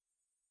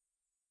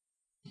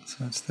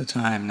So it's the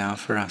time now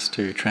for us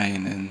to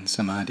train in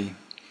samadhi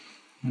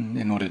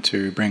in order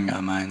to bring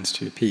our minds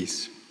to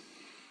peace.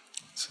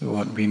 So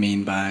what we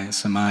mean by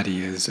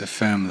samadhi is a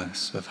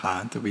firmness of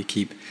heart, that we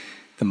keep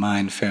the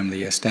mind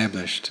firmly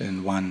established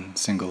in one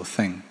single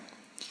thing.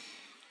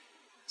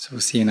 So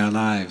we'll see in our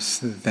lives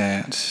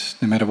that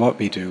no matter what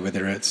we do,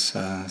 whether it's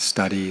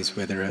studies,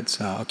 whether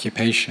it's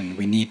occupation,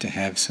 we need to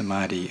have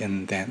samadhi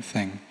in that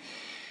thing.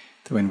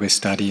 That when we're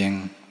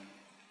studying,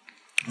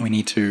 we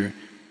need to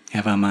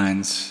have our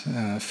minds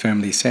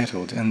firmly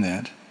settled in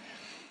that.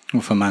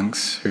 Or for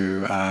monks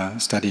who are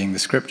studying the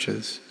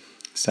scriptures,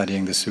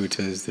 studying the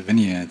suttas, the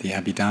Vinaya, the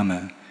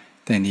Abhidhamma,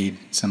 they need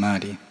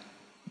samadhi.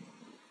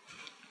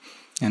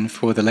 And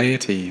for the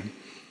laity,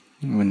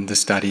 when the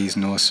studies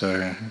and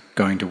also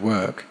going to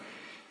work,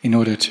 in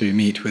order to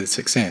meet with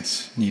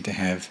success, need to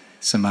have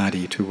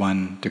samadhi to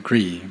one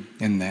degree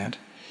in that.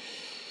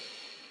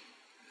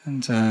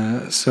 And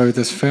so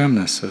this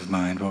firmness of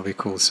mind, what we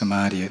call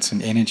samadhi, it's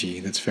an energy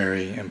that's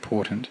very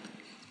important.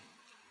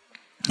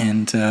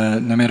 And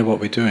no matter what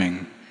we're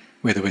doing,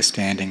 whether we're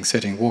standing,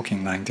 sitting,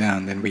 walking, lying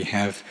down, then we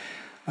have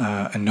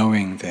a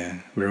knowing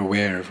there. We're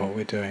aware of what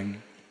we're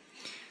doing.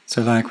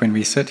 So like when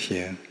we sit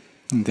here,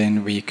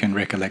 then we can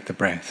recollect the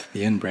breath,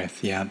 the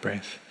in-breath, the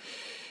out-breath.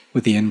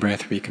 With the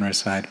in-breath we can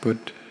recite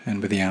Bud,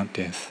 and with the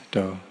out-breath,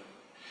 Do.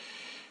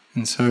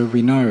 And so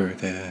we know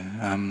there,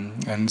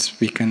 and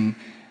we can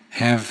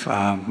have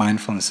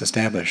mindfulness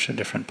established at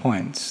different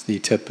points, the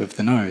tip of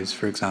the nose,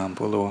 for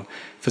example, or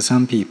for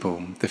some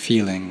people, the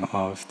feeling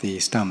of the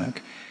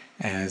stomach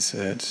as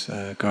it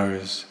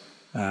goes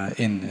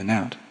in and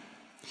out.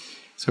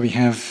 So we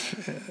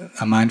have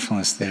a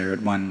mindfulness there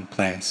at one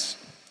place,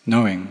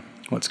 knowing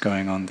what's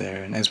going on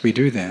there. And as we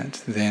do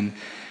that, then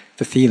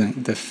the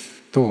feeling, the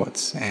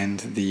thoughts and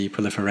the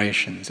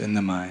proliferations in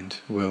the mind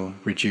will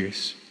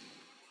reduce.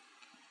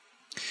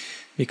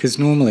 Because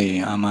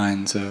normally our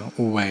minds are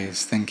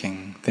always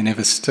thinking, they're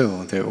never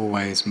still, they're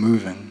always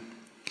moving.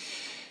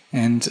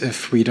 And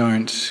if we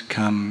don't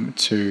come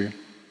to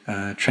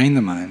train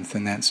the mind,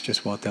 then that's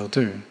just what they'll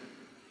do.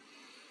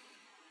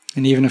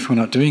 And even if we're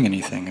not doing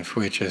anything, if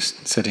we're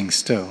just sitting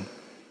still,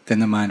 then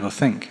the mind will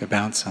think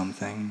about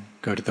something,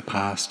 go to the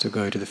past or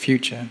go to the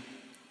future.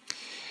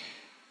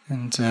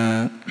 And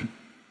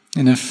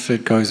if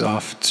it goes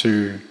off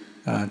to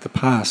the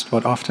past,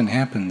 what often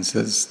happens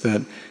is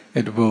that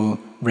it will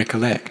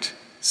recollect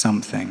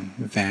something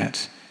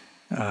that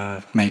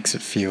makes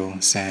it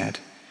feel sad.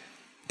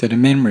 That a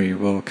memory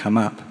will come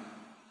up,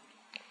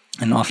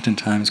 and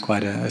oftentimes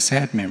quite a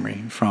sad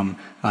memory from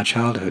our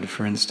childhood,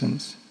 for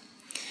instance.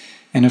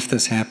 And if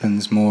this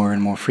happens more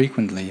and more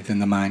frequently, then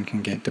the mind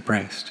can get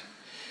depressed.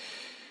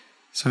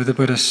 So the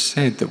Buddha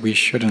said that we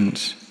shouldn't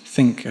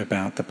think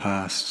about the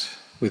past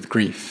with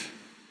grief.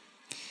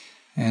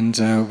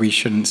 And we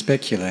shouldn't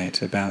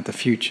speculate about the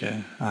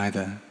future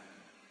either.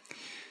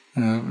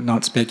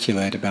 Not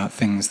speculate about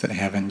things that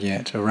haven't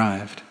yet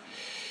arrived.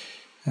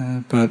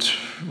 But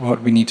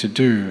what we need to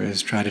do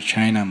is try to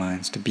train our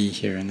minds to be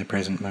here in the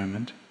present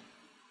moment.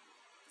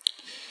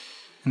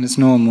 And it's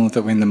normal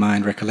that when the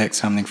mind recollects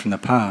something from the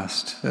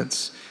past,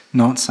 it's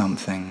not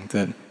something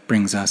that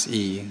brings us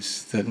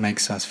ease, that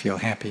makes us feel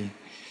happy.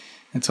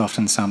 It's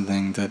often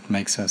something that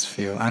makes us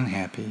feel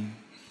unhappy.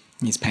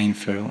 These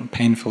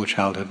painful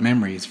childhood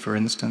memories, for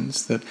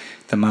instance, that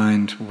the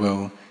mind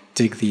will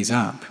dig these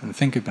up and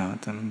think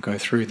about them, go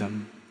through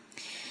them.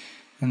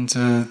 And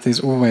there's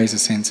always a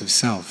sense of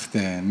self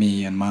there,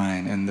 me and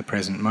mine, in the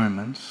present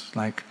moment,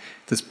 like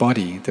this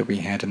body that we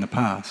had in the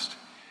past,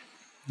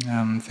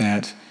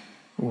 that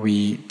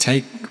we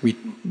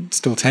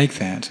still take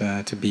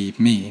that to be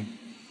me,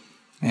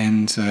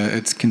 and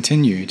it's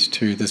continued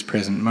to this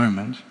present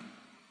moment.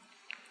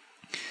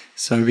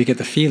 So we get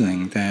the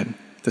feeling that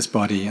this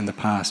body in the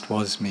past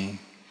was me,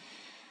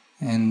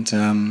 and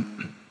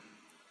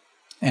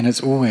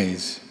it's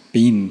always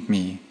been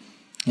me,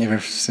 ever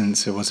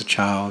since it was a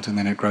child, and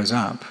then it grows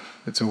up.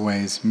 It's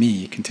always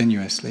me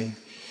continuously.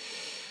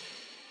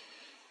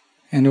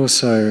 And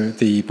also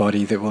the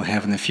body that we'll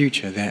have in the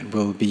future, that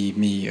will be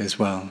me as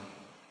well.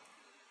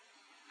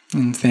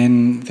 And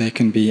then there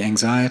can be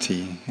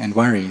anxiety and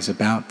worries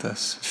about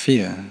this,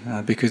 fear,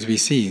 because we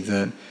see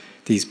that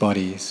these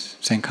bodies,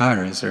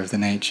 sankharas, are of the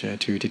nature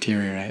to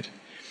deteriorate.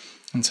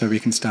 And so we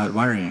can start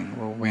worrying,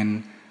 well,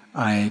 when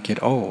I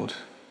get old,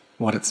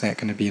 what is that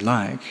going to be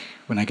like?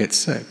 When I get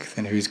sick,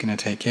 then who's going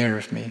to take care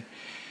of me?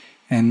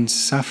 And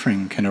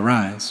suffering can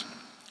arise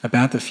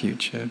about the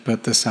future,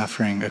 but the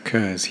suffering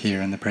occurs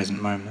here in the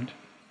present moment.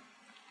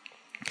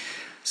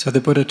 So the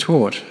Buddha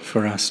taught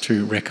for us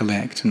to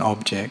recollect an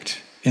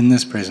object in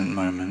this present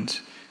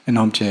moment, an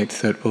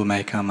object that will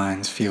make our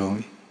minds feel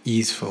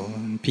easeful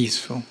and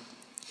peaceful.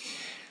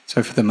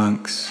 So for the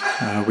monks,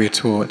 we're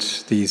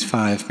taught these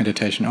 5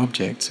 meditation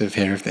objects of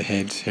hair of the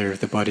head, hair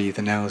of the body,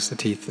 the nails, the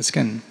teeth, the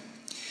skin.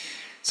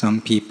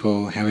 Some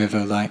people,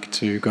 however, like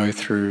to go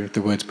through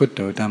the words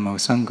Buddho, Dhammo,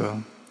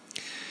 Sangho.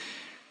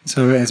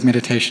 So as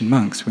meditation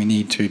monks, we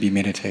need to be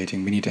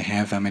meditating. We need to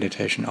have our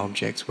meditation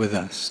objects with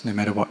us, no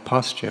matter what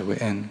posture we're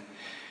in.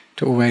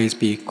 to always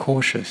be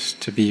cautious,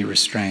 to be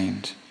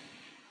restrained,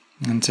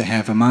 and to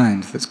have a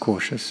mind that's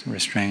cautious and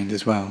restrained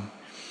as well.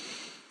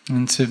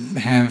 And to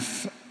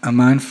have a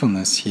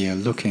mindfulness here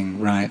looking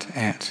right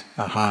at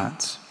our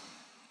hearts,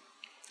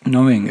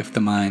 knowing if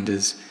the mind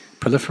is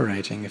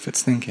proliferating, if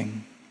it's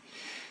thinking.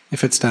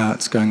 If it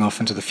starts going off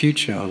into the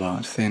future a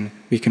lot, then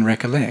we can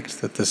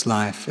recollect that this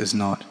life is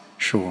not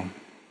sure.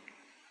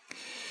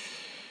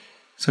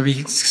 So we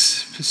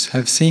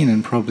have seen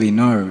and probably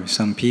know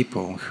some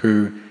people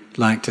who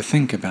like to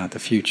think about the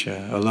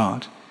future a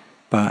lot,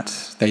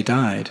 but they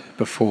died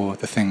before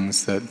the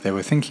things that they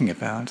were thinking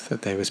about,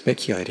 that they were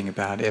speculating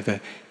about, ever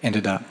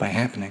ended up by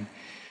happening.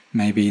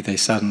 Maybe they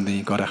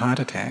suddenly got a heart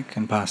attack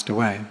and passed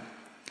away.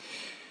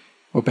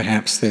 Or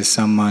perhaps there's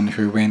someone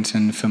who went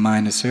in for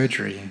minor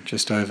surgery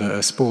just over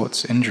a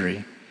sports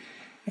injury,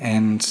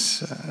 and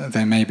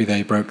maybe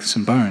they broke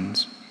some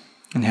bones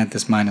and had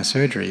this minor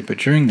surgery, but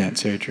during that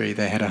surgery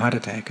they had a heart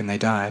attack and they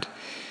died.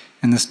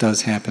 And this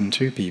does happen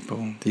to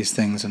people. These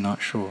things are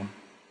not sure.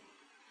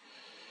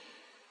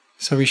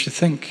 So we should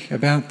think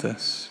about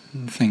this,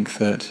 think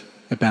that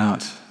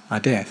about our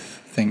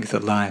death, think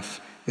that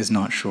life is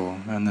not sure,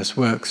 and this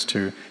works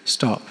to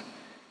stop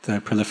the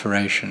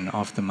proliferation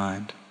of the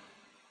mind.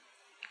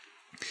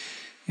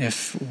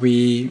 If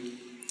we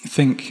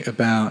think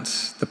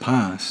about the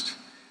past,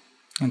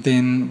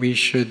 then we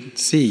should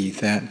see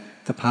that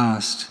the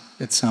past,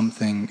 it's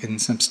something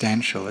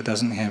insubstantial. It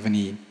doesn't have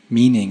any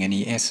meaning,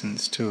 any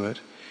essence to it.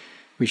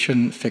 We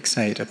shouldn't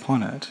fixate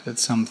upon it.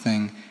 It's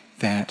something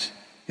that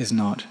is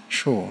not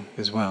sure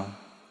as well.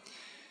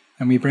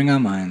 And we bring our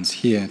minds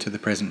here to the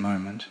present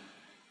moment.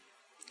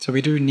 So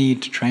we do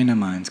need to train our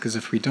minds, because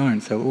if we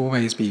don't, they'll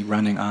always be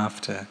running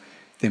after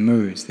their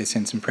moods, their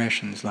sense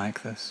impressions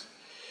like this.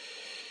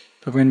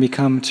 But when we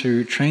come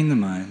to train the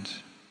mind,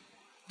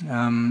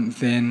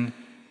 then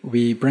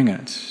we bring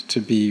it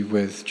to be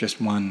with just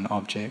one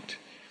object,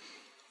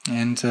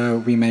 and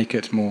we make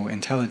it more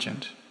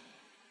intelligent.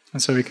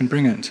 And so we can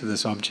bring it to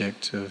this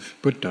object of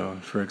Buddha,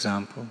 for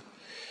example.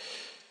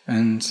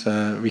 And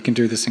we can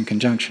do this in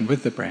conjunction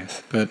with the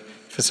breath, but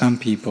for some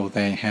people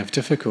they have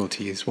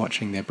difficulties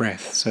watching their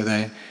breath, so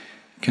they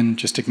can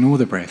just ignore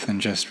the breath and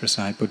just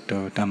recite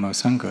Buddha, Dhammo,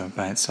 Sangha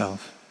by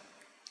itself.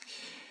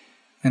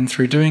 And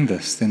through doing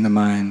this, then the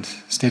mind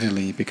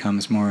steadily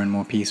becomes more and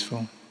more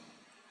peaceful.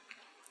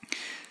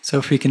 So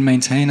if we can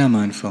maintain our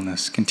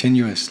mindfulness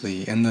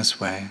continuously in this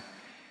way,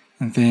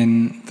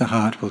 then the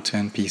heart will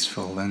turn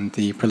peaceful and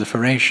the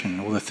proliferation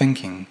or the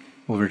thinking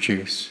will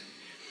reduce.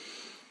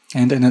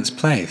 And in its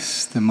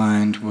place, the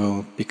mind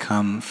will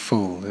become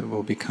full, it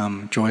will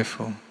become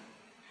joyful.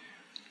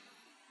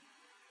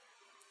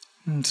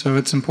 And so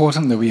it's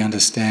important that we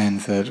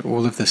understand that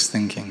all of this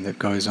thinking that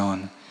goes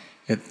on,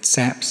 it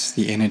saps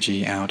the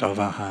energy out of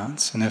our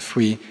hearts. And if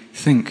we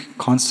think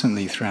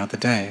constantly throughout the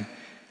day,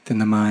 then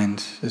the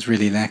mind is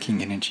really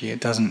lacking energy.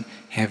 It doesn't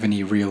have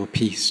any real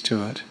peace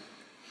to it.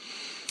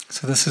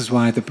 So this is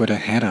why the Buddha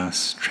had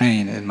us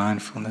train in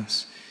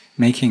mindfulness,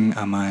 making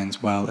our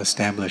minds well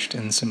established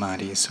in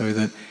samadhi so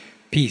that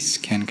peace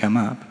can come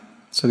up,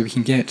 so that we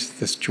can get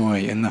this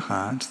joy in the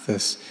heart,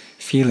 this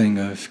feeling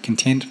of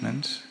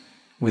contentment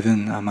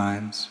within our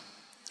minds.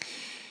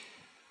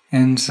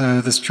 And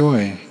this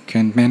joy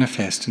can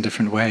manifest in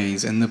different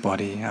ways in the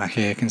body. Our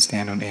hair can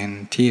stand on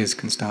end, tears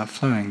can start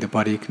flowing, the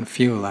body can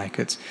feel like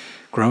it's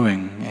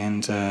growing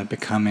and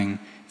becoming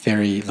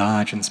very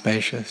large and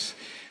spacious.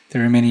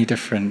 There are many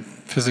different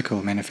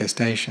physical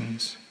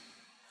manifestations.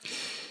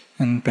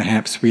 And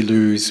perhaps we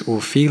lose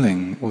all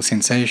feeling or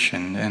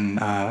sensation in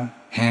our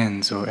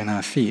hands or in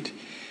our feet,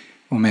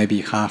 or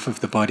maybe half of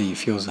the body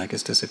feels like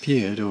it's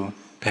disappeared, or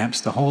perhaps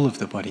the whole of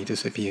the body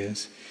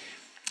disappears.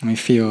 And we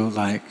feel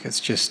like it's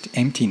just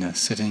emptiness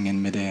sitting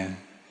in midair.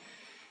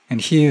 And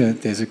here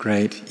there's a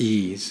great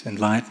ease and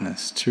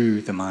lightness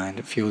to the mind.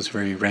 It feels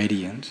very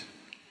radiant.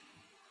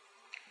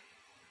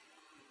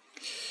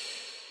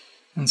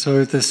 And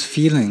so this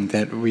feeling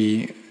that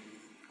we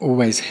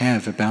always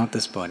have about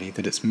this body,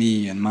 that it's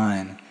me and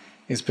mine,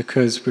 is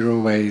because we're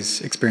always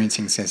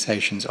experiencing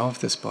sensations of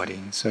this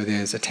body. So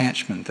there's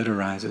attachment that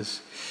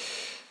arises.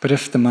 But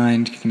if the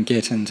mind can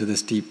get into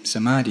this deep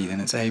samadhi, then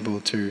it's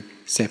able to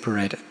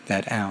separate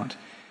that out,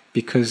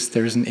 because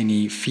there isn't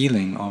any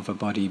feeling of a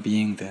body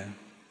being there.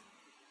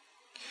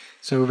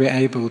 So we're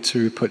able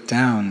to put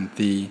down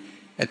the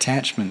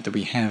attachment that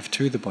we have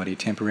to the body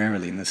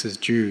temporarily, and this is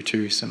due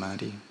to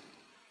samadhi.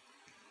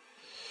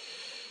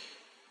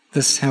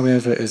 This,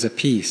 however, is a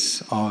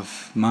piece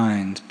of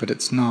mind, but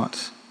it's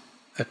not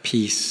a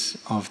piece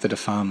of the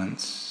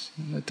defilements.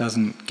 It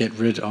doesn't get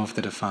rid of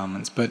the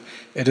defilements, but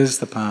it is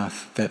the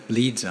path that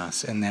leads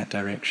us in that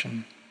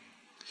direction.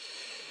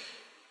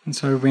 And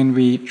so when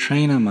we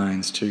train our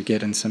minds to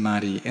get in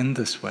samadhi in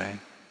this way,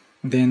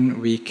 then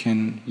we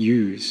can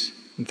use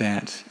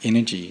that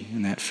energy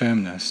and that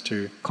firmness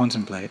to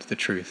contemplate the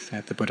truth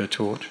that the Buddha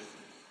taught,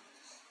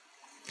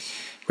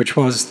 which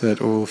was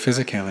that all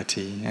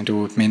physicality and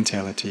all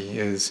mentality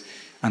is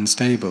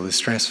unstable, is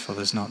stressful,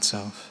 is not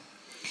self.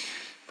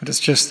 But it's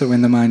just that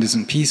when the mind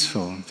isn't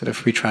peaceful, that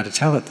if we try to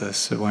tell it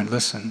this, it won't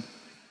listen.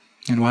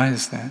 And why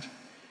is that?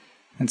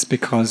 It's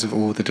because of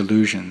all the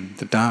delusion,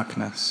 the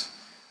darkness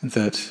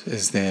that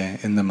is there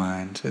in the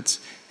mind. It's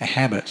a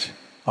habit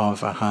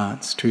of our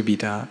hearts to be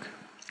dark.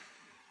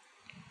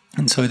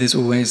 And so there's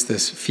always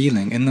this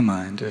feeling in the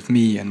mind of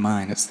me and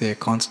mine. It's there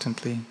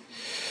constantly.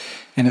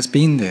 And it's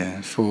been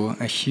there for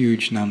a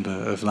huge number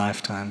of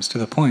lifetimes, to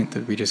the point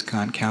that we just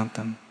can't count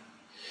them.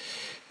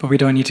 But we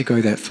don't need to go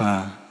that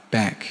far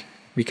back.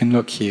 We can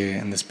look here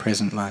in this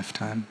present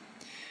lifetime.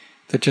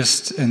 That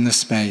just in the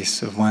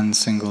space of one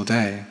single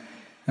day,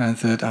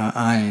 that our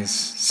eyes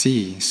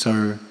see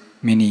so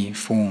many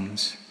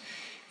forms.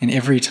 And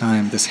every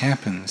time this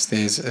happens,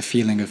 there's a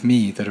feeling of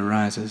me that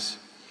arises.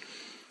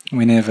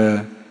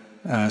 Whenever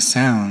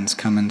sounds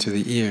come into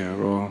the ear,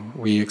 or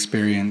we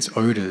experience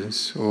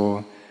odors,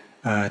 or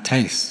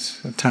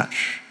tastes, or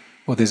touch,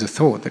 or there's a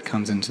thought that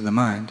comes into the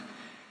mind,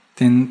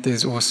 then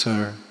there's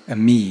also a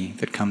me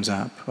that comes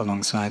up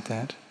alongside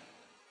that.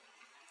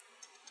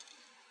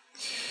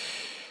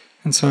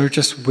 And so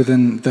just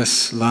within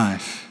this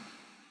life,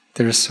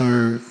 there are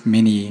so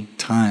many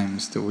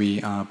times that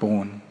we are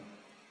born.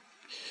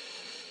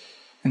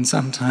 And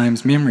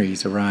sometimes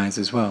memories arise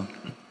as well.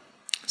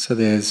 So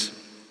there's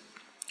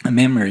a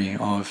memory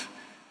of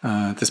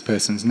this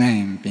person's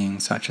name being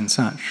such and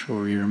such,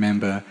 or we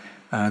remember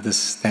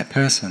that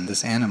person,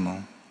 this animal.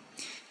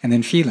 And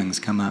then feelings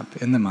come up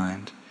in the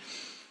mind.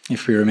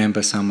 If we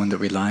remember someone that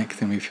we like,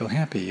 then we feel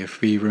happy.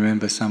 If we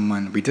remember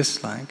someone we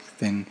dislike,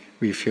 then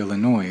we feel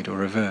annoyed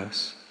or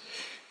averse.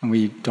 And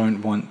we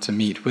don't want to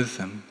meet with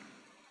them.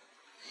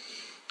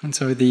 And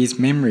so these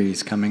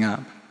memories coming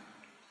up,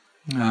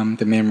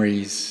 the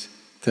memories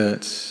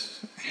that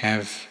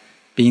have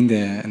been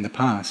there in the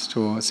past,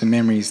 or some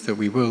memories that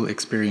we will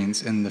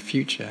experience in the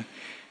future,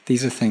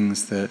 these are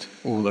things that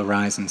all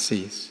arise and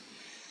cease.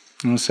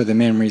 And also the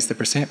memories, the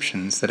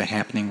perceptions that are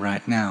happening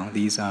right now,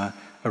 these are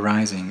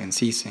arising and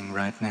ceasing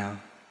right now.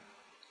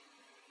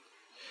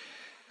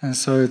 And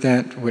so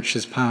that which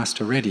is past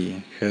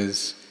already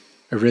has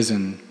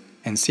arisen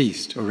and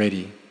ceased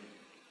already.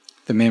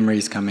 The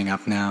memories coming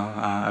up now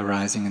are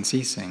arising and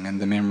ceasing, and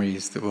the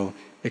memories that we'll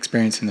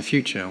experience in the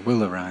future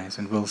will arise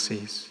and will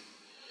cease.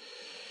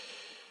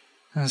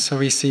 And so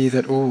we see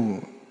that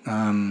all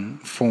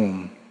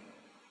form,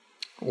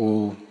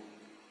 all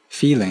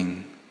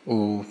feeling,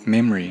 all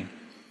memory,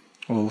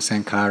 all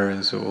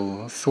sankharas,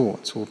 all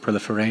thoughts, all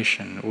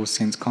proliferation, all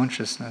sense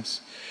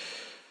consciousness,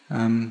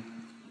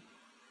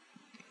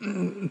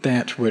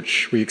 that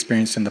which we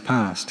experienced in the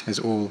past has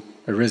all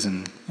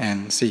arisen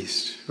and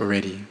ceased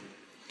already.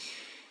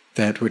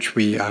 That which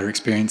we are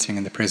experiencing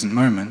in the present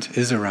moment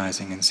is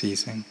arising and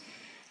ceasing,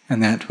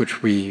 and that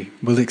which we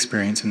will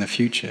experience in the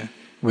future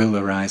will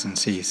arise and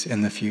cease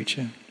in the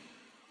future.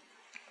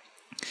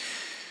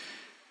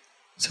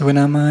 So when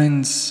our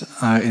minds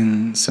are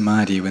in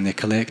samadhi, when they're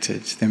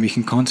collected, then we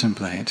can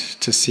contemplate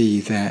to see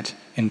that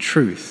in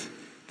truth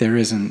there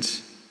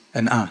isn't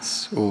an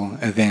us or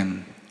a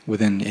them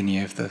within any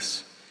of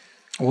this.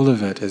 All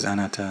of it is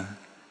anatta,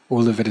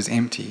 all of it is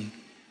empty,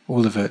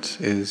 all of it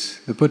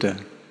is the Buddha,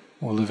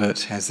 all of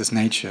it has this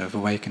nature of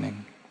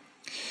awakening.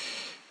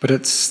 But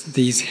it's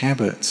these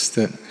habits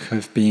that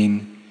have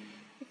been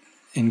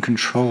in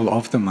control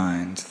of the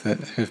mind,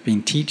 that have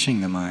been teaching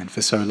the mind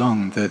for so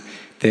long that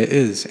there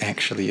is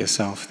actually a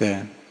self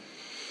there.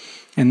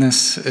 And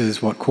this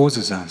is what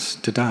causes us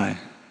to die.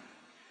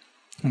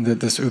 And that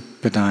this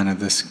upadana,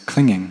 this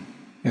clinging,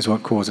 is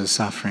what causes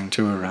suffering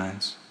to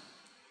arise.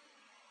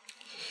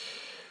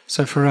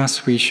 So for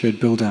us, we should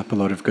build up a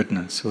lot of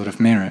goodness, a lot of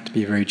merit,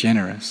 be very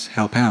generous,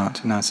 help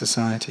out in our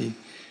society.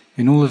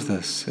 And all of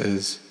this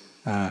is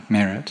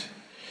merit.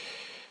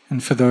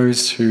 And for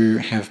those who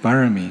have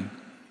bharami,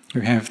 who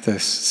have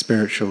this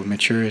spiritual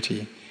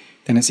maturity,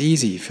 then it's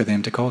easy for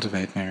them to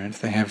cultivate merit.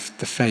 They have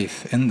the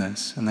faith in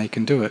this, and they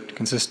can do it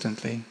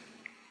consistently.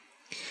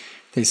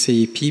 They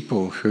see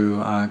people who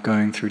are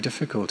going through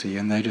difficulty,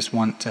 and they just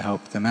want to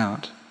help them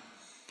out.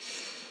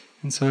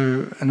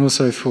 And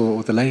also for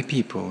all the lay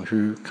people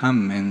who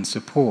come and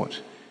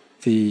support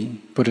the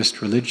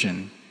Buddhist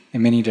religion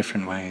in many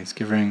different ways,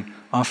 giving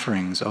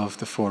offerings of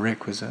the 4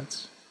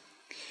 requisites.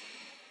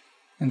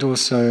 And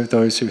also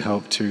those who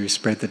help to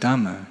spread the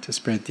Dhamma, to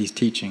spread these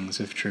teachings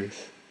of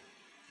truth.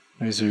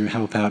 Those who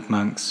help out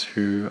monks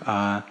who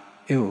are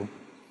ill,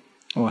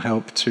 or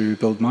help to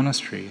build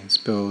monasteries,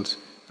 build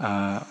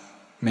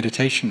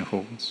meditation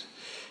halls,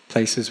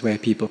 places where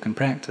people can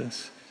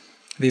practice.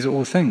 These are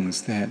all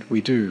things that we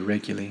do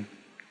regularly.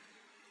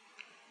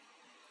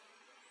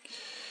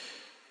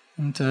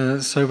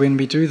 And so when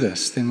we do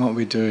this, then what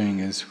we're doing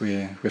is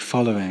we're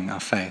following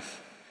our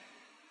faith.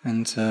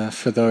 And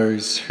for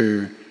those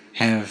who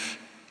have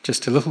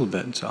just a little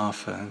bit to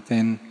offer,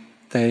 then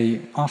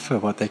they offer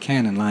what they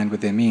can in line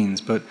with their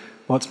means. But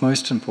what's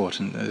most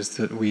important is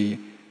that we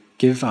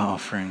give our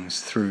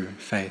offerings through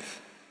faith.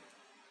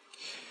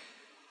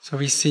 So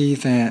we see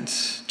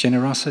that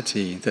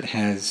generosity that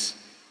has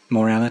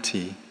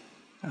morality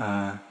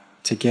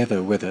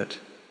together with it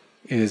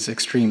is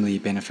extremely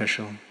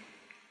beneficial.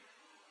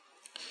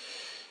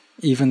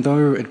 Even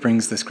though it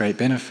brings this great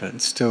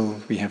benefit,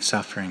 still we have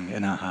suffering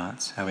in our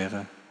hearts,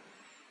 however.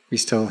 We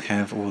still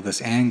have all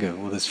this anger,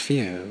 all this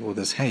fear, all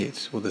this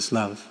hate, all this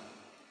love.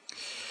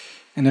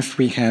 And if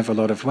we have a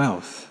lot of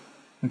wealth,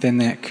 then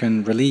that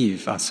can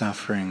relieve our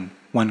suffering,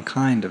 one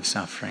kind of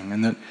suffering,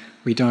 and that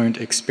we don't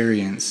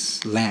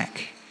experience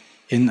lack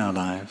in our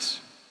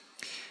lives.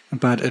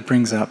 But it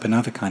brings up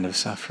another kind of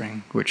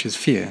suffering, which is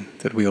fear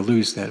that we'll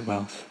lose that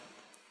wealth.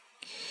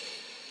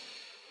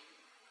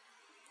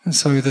 And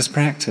so this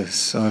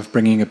practice of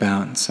bringing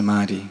about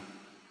samadhi,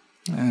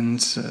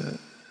 and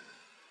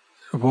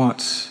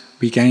what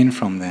we gain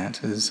from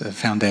that is a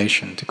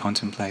foundation to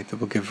contemplate that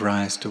will give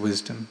rise to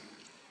wisdom.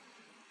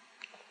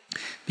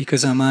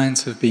 Because our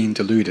minds have been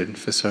deluded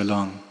for so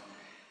long,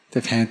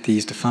 they've had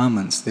these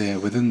defilements there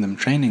within them,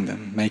 training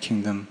them,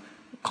 making them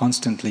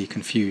constantly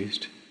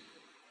confused.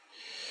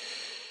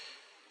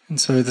 And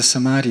so the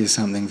samadhi is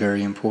something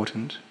very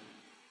important.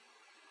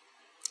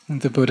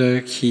 And the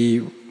Buddha,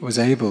 he was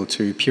able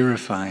to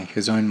purify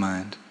his own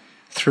mind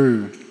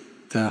through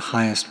the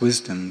highest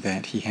wisdom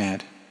that he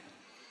had.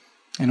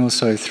 And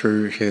also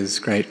through his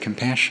great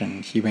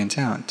compassion, he went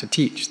out to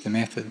teach the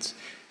methods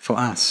for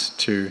us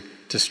to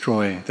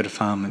destroy the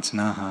defilements in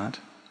our heart.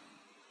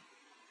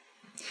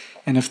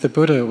 And if the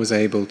Buddha was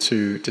able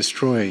to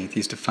destroy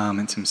these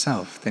defilements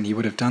himself, then he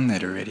would have done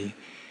that already,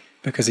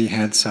 because he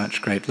had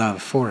such great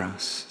love for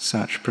us,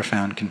 such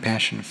profound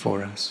compassion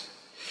for us.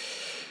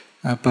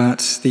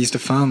 But these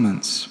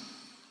defilements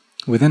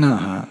within our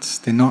hearts,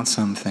 they're not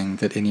something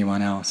that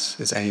anyone else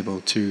is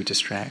able to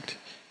extract.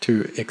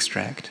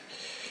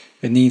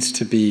 It needs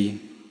to be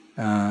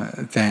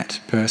that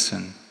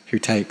person who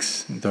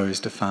takes those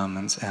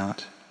defilements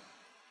out.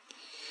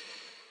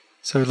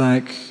 So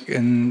like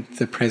in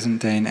the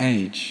present day and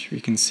age, we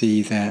can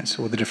see that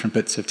all the different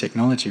bits of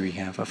technology we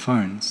have, our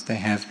phones, they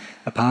have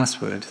a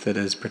password that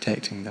is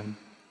protecting them.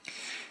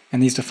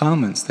 And these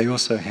defilements, they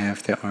also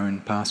have their own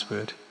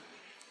password.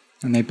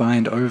 And they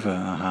bind over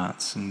our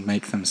hearts and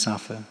make them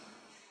suffer.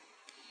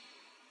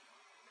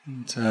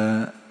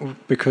 And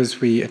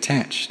because we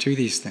attach to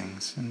these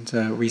things,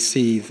 and we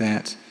see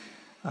that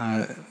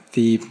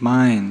the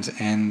mind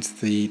and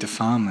the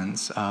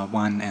defilements are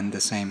one and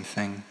the same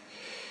thing.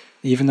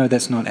 Even though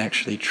that's not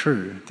actually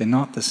true, they're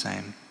not the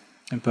same,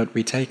 but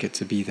we take it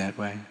to be that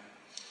way.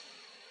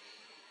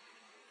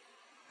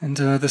 And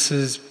this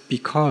is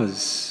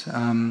because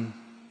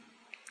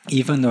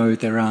even though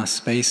there are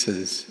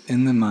spaces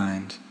in the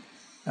mind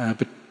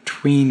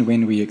between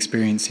when we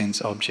experience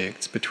sense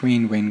objects,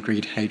 between when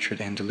greed, hatred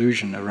and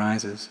delusion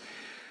arises,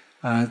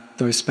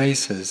 those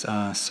spaces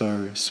are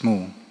so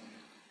small.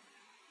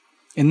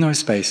 In those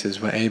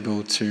spaces we're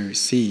able to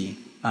see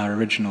our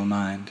original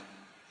mind.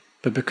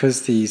 But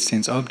because these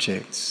sense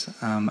objects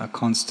are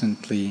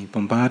constantly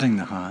bombarding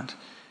the heart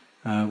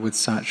with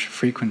such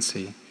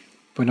frequency,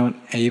 we're not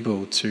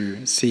able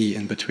to see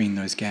in between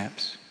those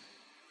gaps.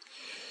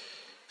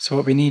 So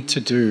what we need to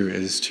do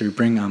is to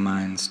bring our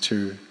minds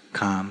to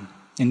calm,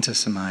 into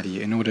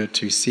samadhi, in order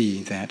to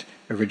see that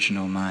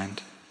original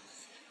mind.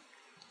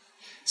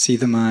 See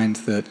the mind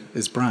that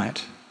is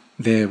bright,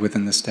 there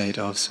within the state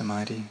of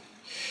samadhi.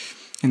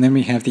 And then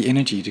we have the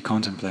energy to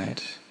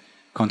contemplate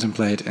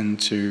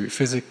into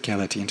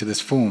physicality, into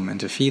this form,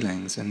 into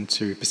feelings,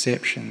 into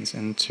perceptions,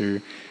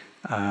 into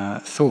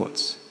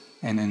thoughts,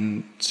 and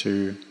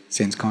into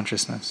sense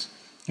consciousness,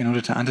 in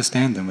order to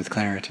understand them with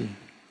clarity.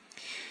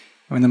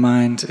 When the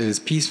mind is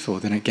peaceful,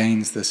 then it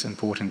gains this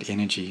important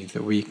energy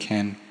that we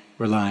can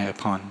rely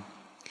upon.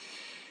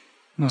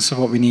 And also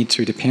what we need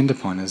to depend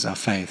upon is our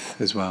faith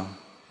as well.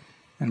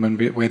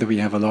 And whether we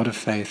have a lot of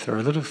faith or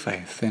a little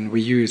faith, then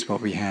we use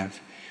what we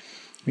have.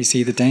 We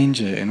see the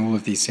danger in all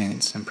of these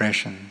sense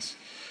impressions.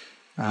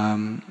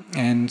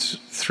 And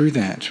through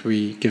that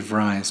we give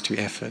rise to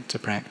effort, to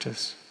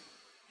practice.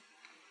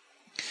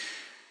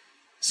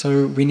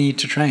 So we need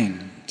to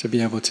train to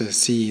be able to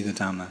see the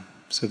Dhamma,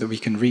 so that we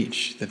can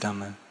reach the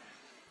Dhamma.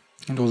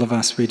 And all of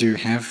us, we do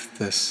have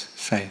this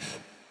faith.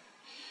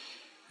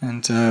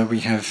 And we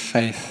have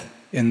faith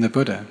in the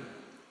Buddha.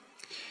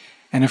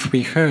 And if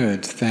we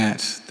heard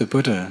that the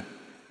Buddha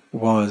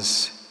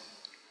was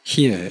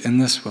here in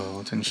this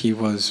world and he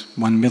was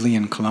 1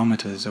 million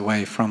kilometers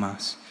away from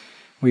us,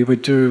 we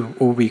would do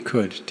all we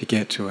could to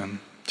get to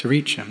him, to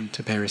reach him,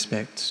 to pay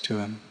respects to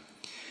him.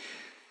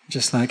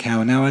 Just like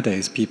how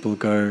nowadays people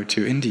go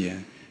to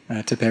India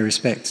to pay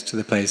respects to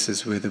the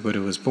places where the Buddha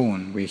was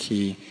born, where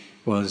he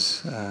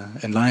was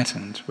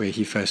enlightened, where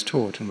he first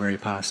taught and where he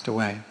passed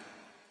away.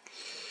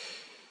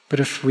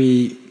 But if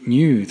we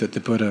knew that the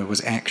Buddha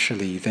was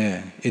actually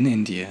there in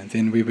India,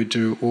 then we would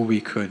do all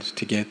we could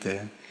to get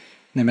there.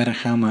 No matter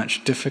how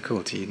much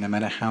difficulty, no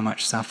matter how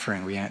much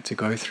suffering we had to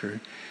go through,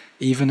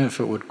 even if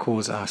it would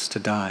cause us to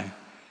die,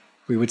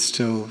 we would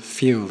still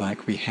feel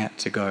like we had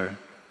to go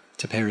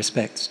to pay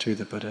respects to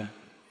the Buddha.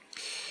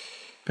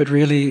 But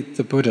really,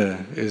 the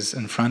Buddha is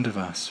in front of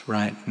us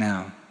right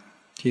now.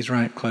 He's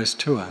right close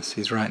to us,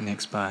 he's right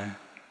next by.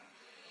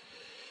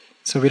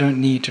 So we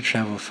don't need to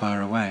travel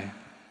far away.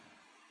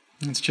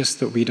 It's just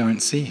that we don't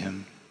see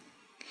him.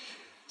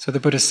 So the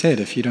Buddha said,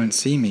 if you don't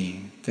see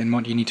me, then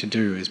what you need to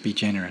do is be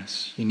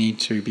generous. You need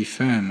to be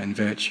firm in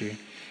virtue,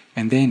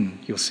 and then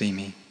you'll see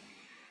me.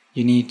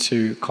 You need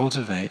to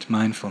cultivate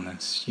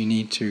mindfulness. You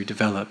need to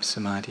develop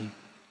samadhi.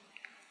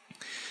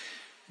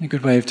 A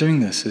good way of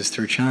doing this is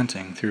through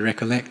chanting, through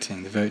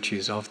recollecting the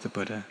virtues of the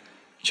Buddha.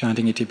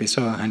 Chanting Iti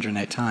Piso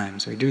 108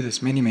 times. We do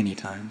this many, many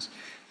times.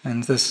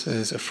 And this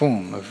is a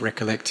form of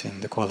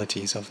recollecting the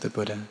qualities of the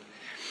Buddha.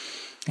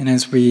 And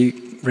as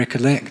we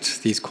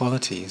recollect these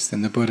qualities,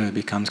 then the Buddha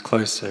becomes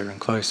closer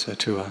and closer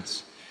to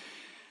us.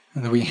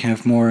 And we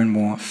have more and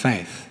more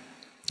faith.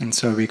 And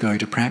so we go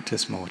to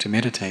practice more, to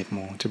meditate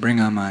more, to bring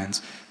our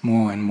minds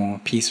more and more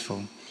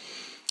peaceful.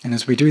 And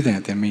as we do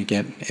that, then we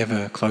get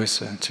ever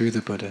closer to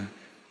the Buddha,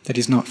 that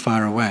he's not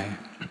far away.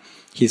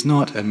 He's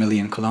not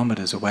 1,000,000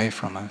 kilometers away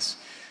from us.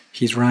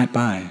 He's right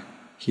by.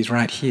 He's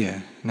right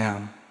here,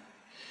 now.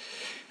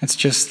 It's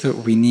just that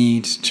we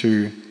need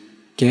to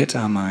get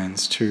our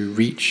minds to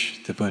reach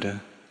the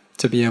Buddha,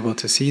 to be able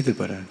to see the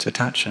Buddha, to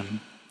touch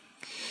him.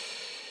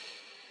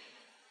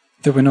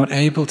 That we're not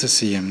able to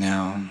see him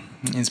now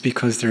is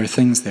because there are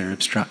things there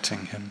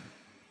obstructing him.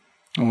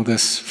 All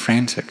this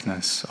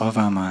franticness of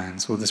our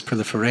minds, all this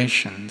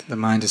proliferation, the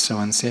mind is so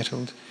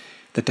unsettled,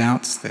 the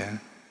doubts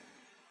there,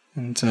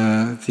 and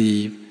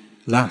the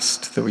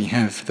lust that we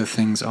have for the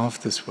things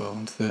of this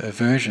world, the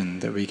aversion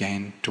that we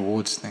gain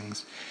towards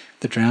things,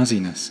 the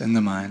drowsiness in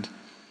the mind.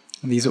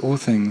 These are all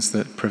things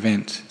that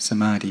prevent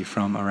samadhi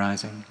from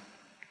arising.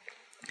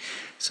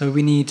 So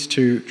we need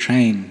to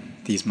train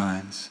these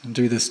minds and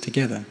do this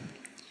together,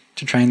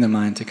 to train the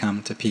mind to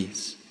come to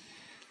peace.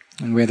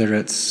 And whether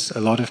it's a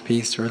lot of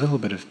peace or a little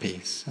bit of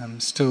peace,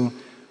 still,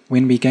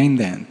 when we gain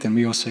that, then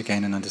we also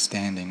gain an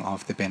understanding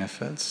of the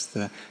benefits,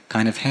 the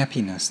kind of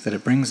happiness that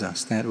it brings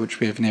us, that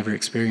which we have never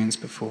experienced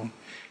before,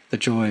 the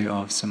joy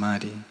of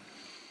samadhi,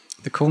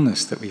 the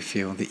coolness that we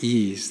feel, the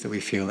ease that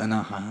we feel in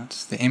our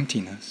hearts, the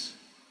emptiness.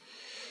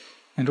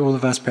 And all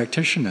of us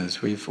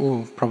practitioners, we've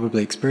all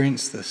probably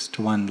experienced this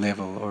to one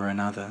level or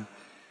another,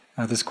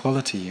 this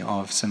quality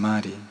of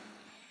samadhi.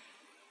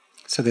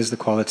 So there's the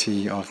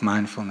quality of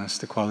mindfulness,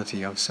 the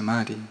quality of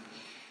samadhi.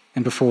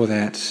 And before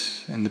that,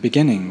 in the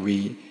beginning,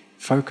 we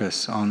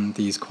focus on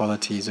these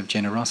qualities of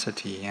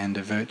generosity and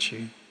of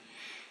virtue.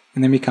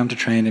 And then we come to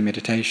train in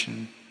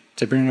meditation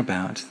to bring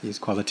about these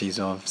qualities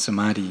of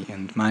samadhi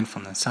and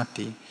mindfulness,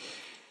 sati,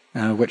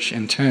 which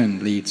in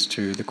turn leads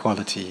to the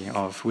quality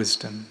of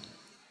wisdom.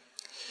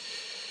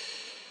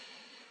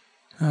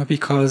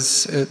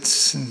 Because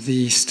it's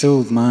the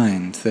stilled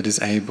mind that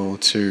is able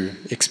to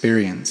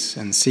experience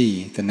and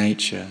see the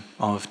nature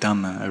of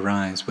Dhamma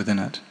arise within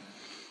it.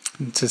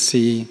 And to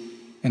see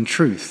in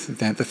truth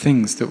that the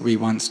things that we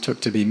once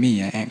took to be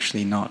me are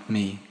actually not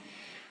me.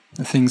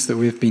 The things that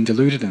we've been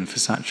deluded in for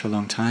such a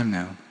long time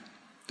now,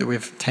 that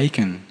we've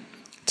taken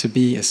to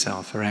be a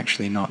self are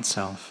actually not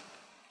self.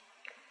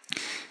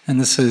 And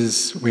this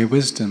is where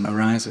wisdom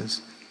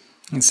arises,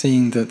 in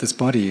seeing that this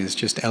body is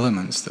just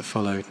elements that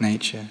follow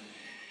nature.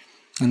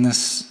 And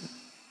this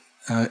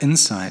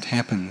insight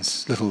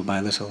happens little by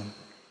little.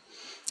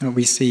 And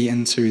we see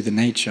into the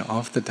nature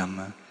of the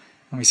Dhamma,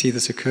 and we see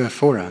this occur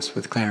for us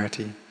with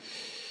clarity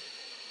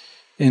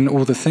in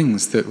all the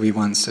things that we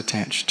once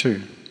attached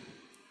to.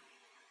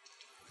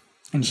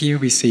 And here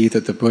we see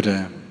that the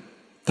Buddha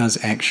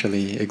does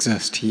actually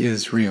exist. He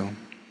is real.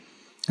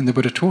 And the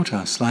Buddha taught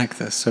us like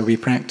this, so we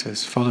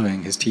practice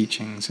following his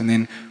teachings, and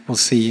then we'll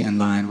see in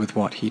line with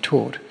what he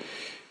taught.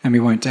 And we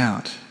won't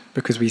doubt,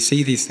 because we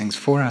see these things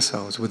for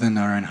ourselves within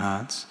our own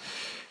hearts,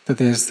 that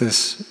there's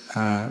this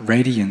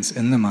radiance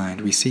in the mind.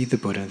 We see the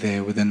Buddha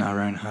there within our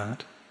own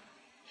heart.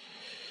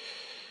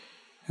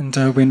 And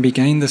when we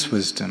gain this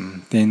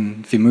wisdom,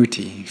 then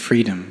vimutti,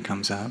 freedom,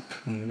 comes up,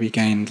 and we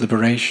gain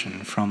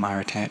liberation from our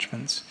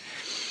attachments.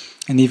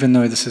 And even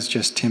though this is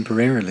just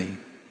temporarily,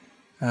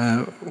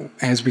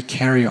 as we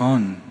carry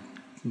on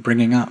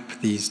bringing up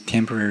these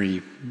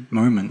temporary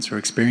moments or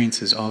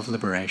experiences of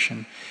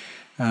liberation,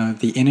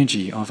 the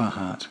energy of our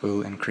heart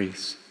will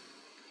increase.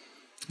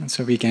 And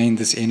so we gain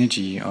this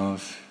energy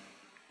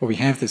we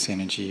have this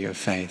energy of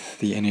faith,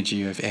 the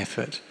energy of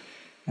effort,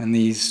 and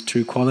these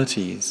two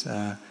qualities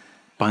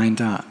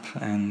bind up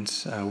and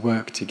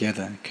work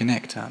together,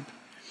 connect up.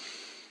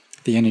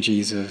 The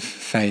energies of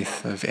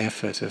faith, of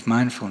effort, of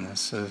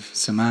mindfulness, of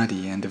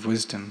samadhi and of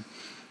wisdom.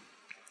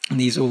 And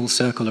these all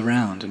circle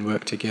around and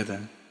work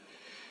together.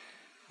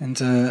 And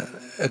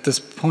at this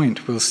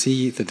point we'll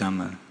see the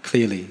Dhamma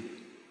clearly.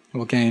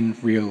 We'll gain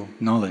real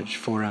knowledge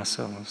for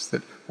ourselves,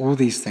 that all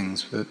these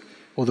things, that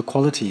all the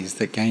qualities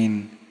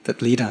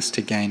that lead us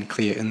to gain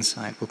clear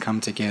insight will come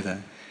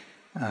together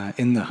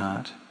in the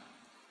heart.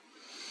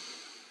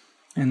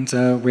 And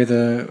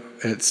whether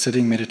it's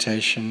sitting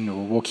meditation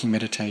or walking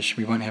meditation,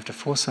 we won't have to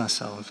force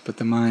ourselves, but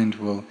the mind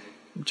will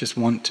just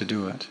want to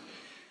do it.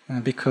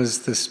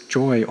 Because this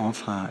joy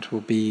of heart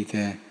will be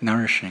there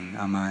nourishing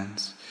our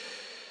minds.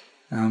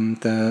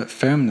 The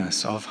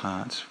firmness of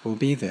heart will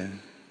be there.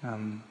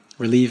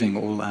 relieving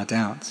all our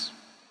doubts.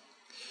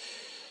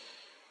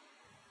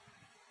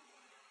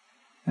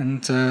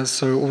 And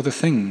so all the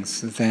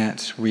things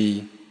that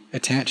we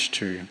attached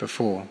to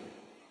before,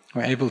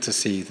 we're able to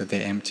see that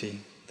they're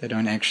empty. They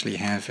don't actually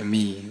have a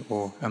me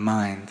or a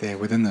mind there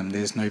within them.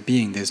 There's no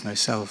being, there's no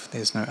self,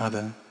 there's no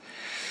other.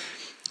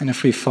 And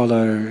if we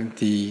follow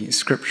the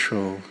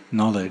scriptural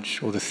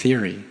knowledge or the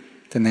theory,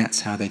 then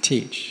that's how they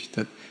teach,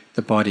 that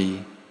the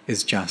body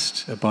is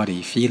just a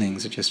body,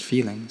 feelings are just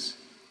feelings.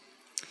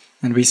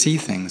 And we see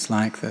things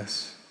like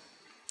this.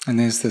 And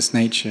there's this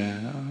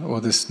nature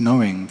or this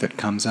knowing that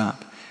comes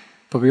up.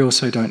 But we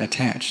also don't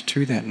attach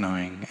to that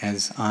knowing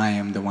as I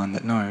am the one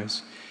that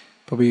knows.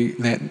 But we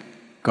let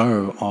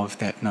go of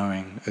that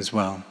knowing as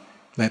well.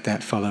 Let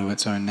that follow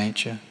its own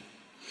nature.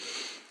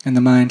 And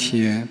the mind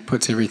here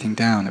puts everything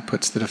down. It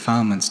puts the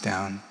defilements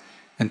down.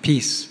 And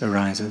peace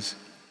arises.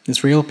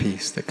 This real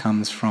peace that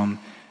comes from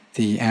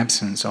the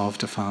absence of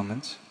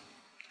defilements.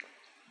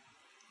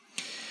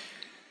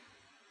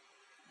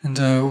 And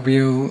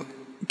we'll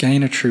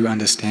gain a true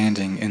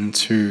understanding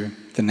into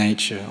the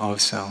nature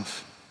of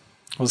self.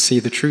 We'll see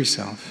the true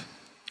self,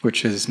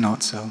 which is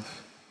not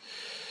self.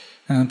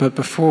 But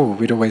before,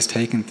 we'd always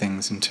taken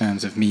things in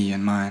terms of me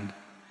and mine,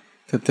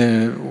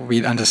 that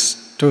we'd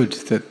understood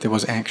that there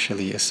was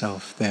actually a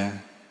self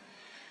there,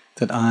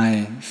 that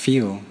I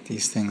feel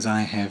these things,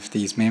 I have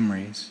these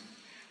memories,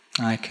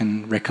 I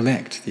can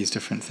recollect these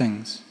different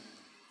things.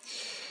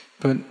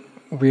 But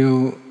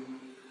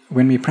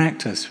when we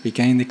practice, we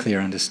gain the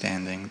clear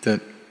understanding that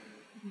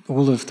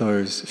all of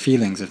those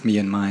feelings of me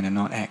and mine are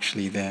not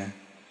actually there.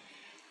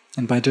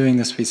 And by doing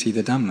this, we see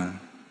the Dhamma,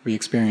 we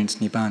experience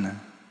Nibbana.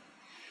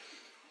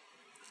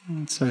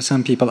 And so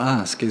some people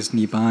ask, is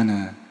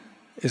Nibbana,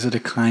 is it a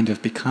kind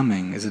of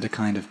becoming, is it a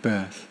kind of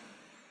birth?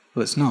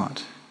 Well, it's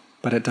not,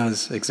 but it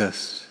does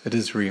exist, it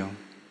is real.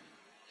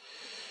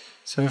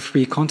 So if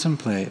we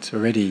contemplate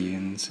already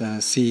and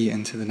see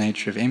into the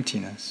nature of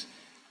emptiness,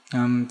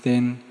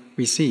 then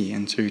we see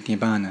into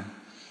Nibbana,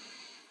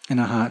 and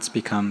our hearts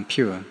become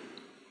pure.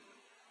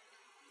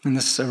 And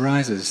this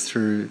arises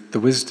through the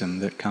wisdom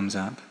that comes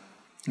up.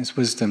 It's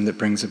wisdom that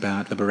brings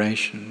about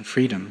liberation,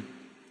 freedom.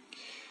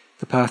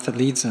 The path that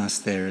leads us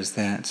there is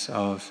that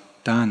of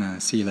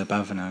dana, sila,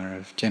 bhavana,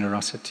 of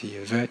generosity,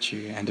 of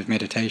virtue, and of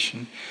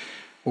meditation.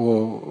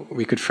 Or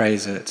we could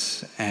phrase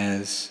it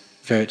as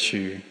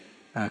virtue,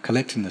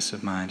 collectedness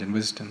of mind and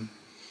wisdom.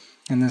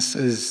 And this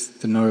is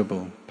the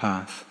noble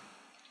path.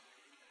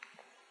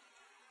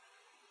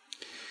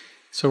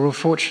 So we're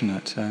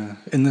fortunate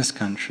in this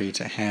country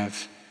to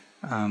have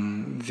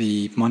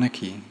the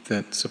monarchy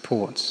that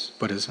supports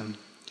Buddhism.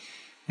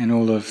 And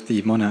all of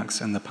the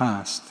monarchs in the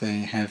past, they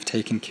have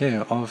taken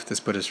care of this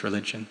Buddhist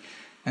religion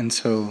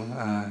until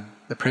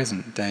the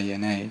present day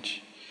and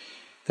age.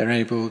 They're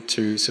able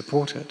to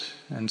support it,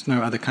 and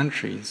no other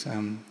countries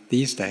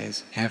these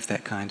days have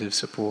that kind of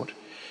support.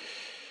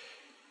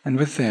 And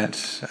with that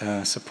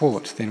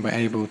support, then we're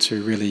able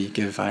to really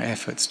give our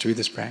efforts to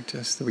this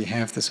practice, that we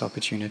have this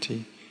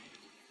opportunity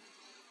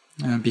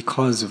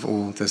because of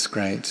all this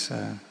great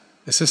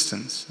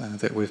assistance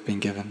that we've been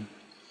given.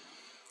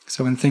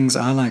 So when things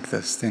are like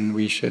this, then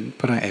we should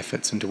put our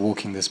efforts into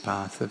walking this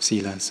path of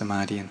sila,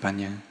 samadhi and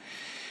panya,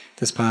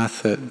 this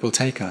path that will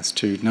take us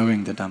to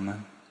knowing the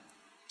Dhamma,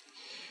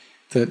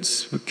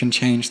 that can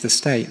change the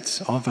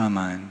state of our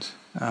mind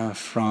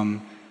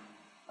from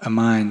a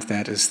mind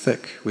that is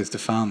thick with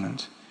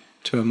defilement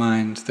to a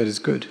mind that is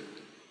good,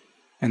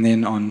 and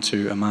then on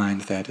to a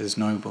mind that is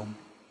noble.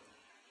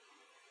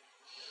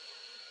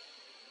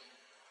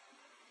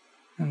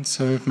 And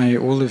so may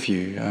all of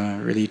you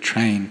really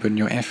train, put in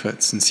your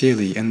efforts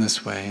sincerely in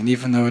this way. And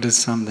even though it is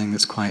something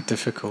that's quite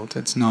difficult,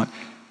 it's not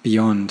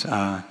beyond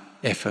our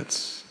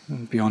efforts,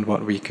 beyond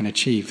what we can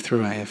achieve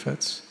through our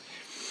efforts.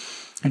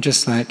 And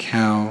just like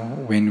how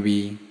when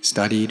we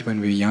studied, when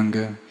we were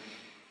younger,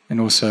 and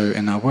also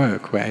in our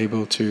work, we're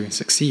able to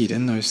succeed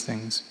in those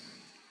things.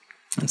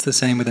 It's the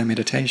same with our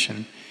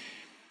meditation.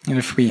 And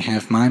if we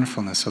have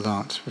mindfulness a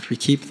lot, if we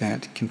keep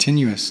that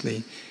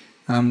continuously,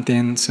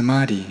 then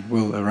samadhi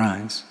will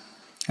arise,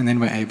 and then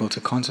we're able to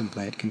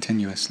contemplate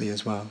continuously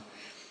as well.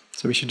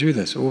 So we should do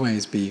this,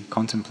 always be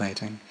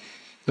contemplating,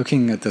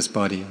 looking at this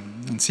body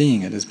and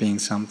seeing it as being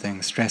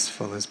something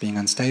stressful, as being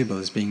unstable,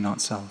 as being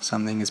not self,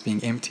 something as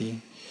being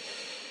empty.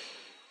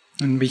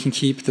 And we can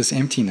keep this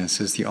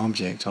emptiness as the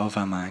object of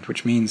our mind,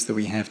 which means that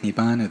we have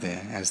Nibbana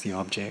there as the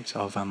object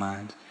of our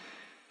mind.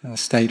 A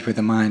state where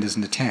the mind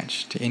isn't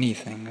attached to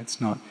anything,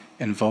 it's not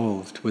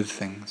involved with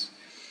things.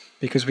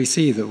 Because we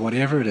see that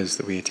whatever it is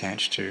that we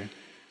attach to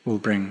will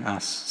bring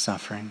us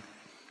suffering.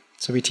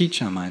 So we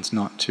teach our minds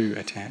not to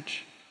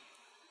attach.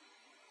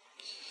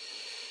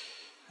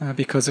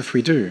 Because if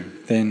we do,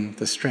 then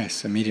the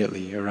stress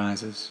immediately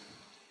arises.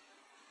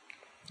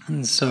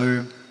 And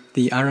so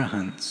the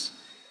arahants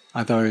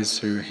are those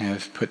who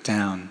have put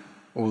down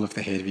all of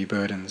the heavy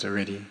burdens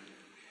already.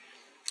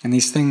 And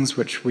these things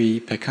which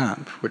we pick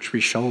up, which we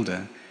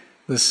shoulder,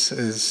 this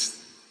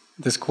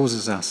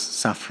causes us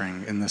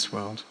suffering in this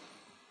world.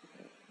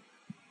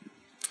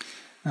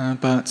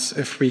 But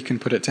if we can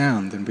put it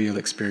down, then we'll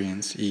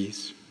experience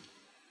ease.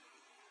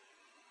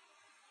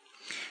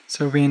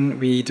 So when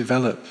we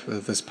develop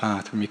this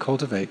path, when we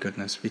cultivate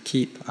goodness, we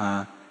keep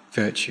our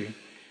virtue,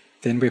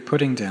 then we're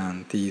putting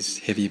down these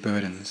heavy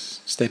burdens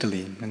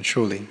steadily and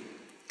surely.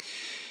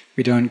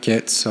 We don't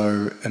get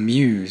so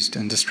amused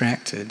and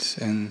distracted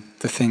in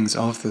the things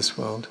of this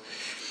world.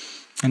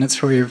 And it's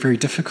very, very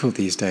difficult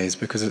these days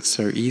because it's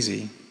so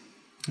easy.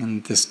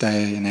 In this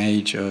day and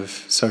age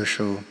of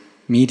social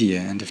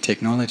media and of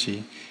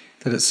technology,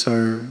 that it's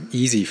so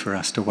easy for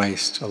us to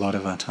waste a lot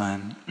of our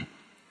time.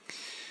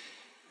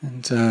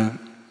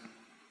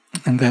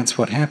 And that's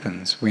what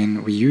happens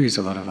when we use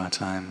a lot of our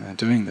time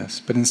doing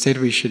this. But instead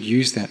we should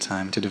use that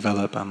time to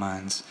develop our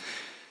minds.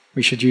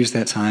 We should use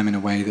that time in a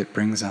way that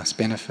brings us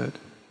benefit.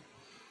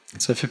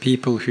 So for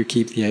people who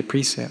keep the 8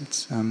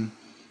 precepts,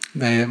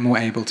 they are more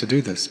able to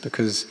do this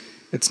because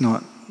it's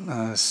not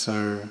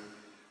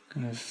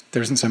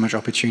there isn't so much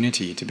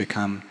opportunity to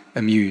become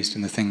amused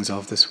in the things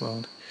of this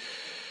world.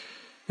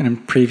 And in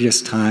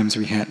previous times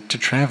we had to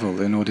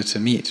travel in order to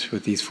meet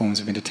with these forms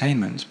of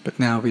entertainment, but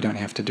now we don't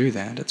have to do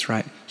that. It's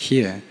right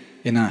here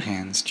in our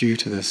hands due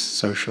to this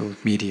social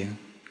media.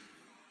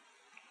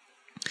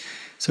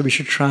 So we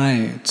should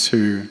try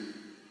to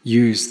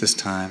use this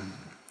time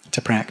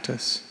to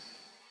practice,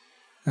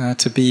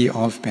 to be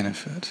of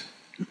benefit,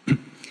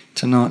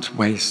 to not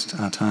waste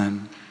our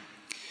time.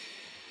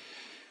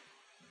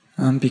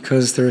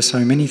 Because there are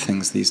so many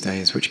things these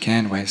days which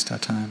can waste our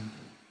time.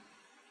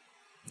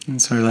 And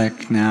so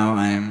like now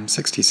I am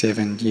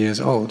 67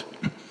 years old,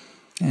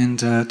 and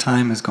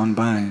time has gone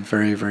by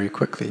very, very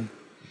quickly.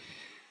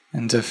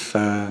 And if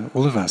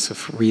all of us,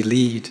 if we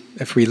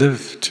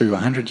live to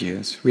 100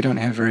 years, we don't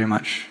have very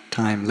much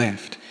time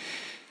left.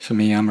 For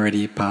me, I'm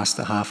already past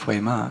the halfway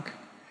mark.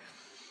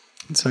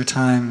 And so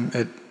time,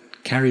 it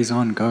carries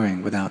on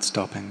going without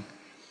stopping.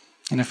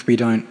 And if we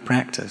don't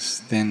practice,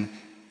 then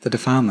the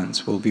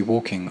defilements will be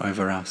walking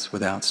over us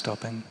without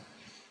stopping.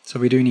 So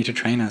we do need to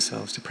train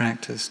ourselves to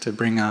practice, to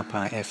bring up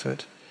our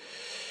effort,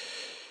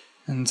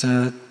 and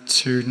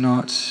to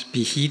not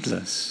be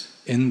heedless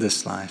in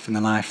this life, in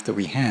the life that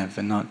we have,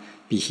 and not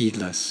be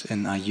heedless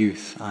in our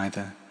youth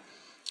either,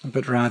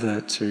 but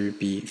rather to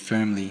be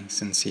firmly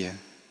sincere.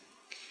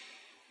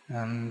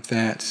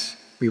 That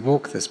we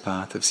walk this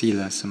path of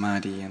sila,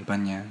 samadhi and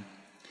panya,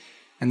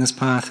 and this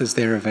path is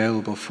there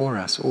available for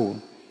us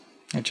all.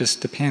 It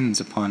just depends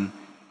upon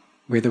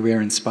whether we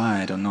are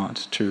inspired or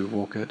not to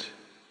walk it.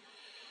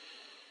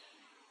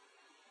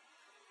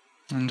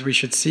 And we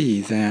should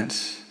see that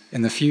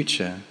in the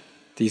future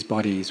these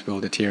bodies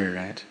will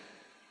deteriorate,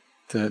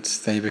 that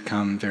they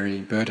become very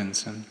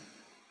burdensome.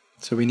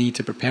 So we need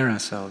to prepare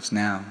ourselves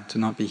now to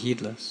not be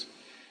heedless,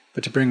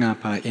 but to bring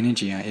up our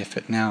energy, our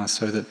effort now,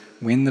 so that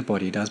when the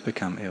body does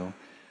become ill,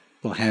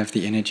 we'll have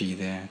the energy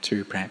there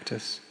to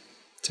practice,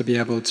 to be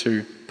able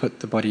to put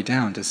the body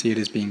down, to see it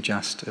as being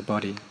just a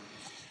body.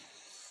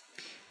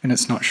 And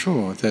it's not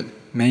sure that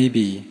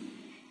maybe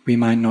we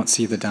might not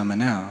see the Dhamma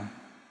now,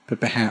 but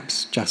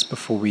perhaps just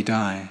before we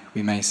die,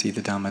 we may see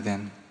the Dhamma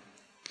then.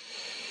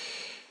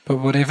 But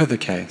whatever the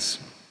case,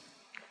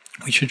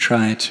 we should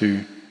try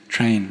to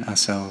train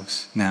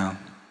ourselves now,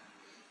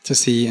 to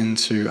see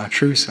into our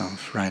true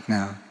self right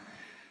now,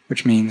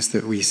 which means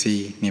that we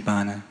see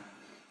Nibbana,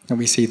 that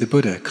we see the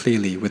Buddha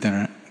clearly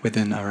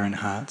within our own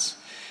hearts.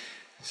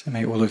 So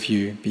may all of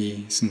you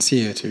be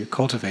sincere to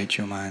cultivate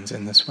your minds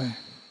in this way.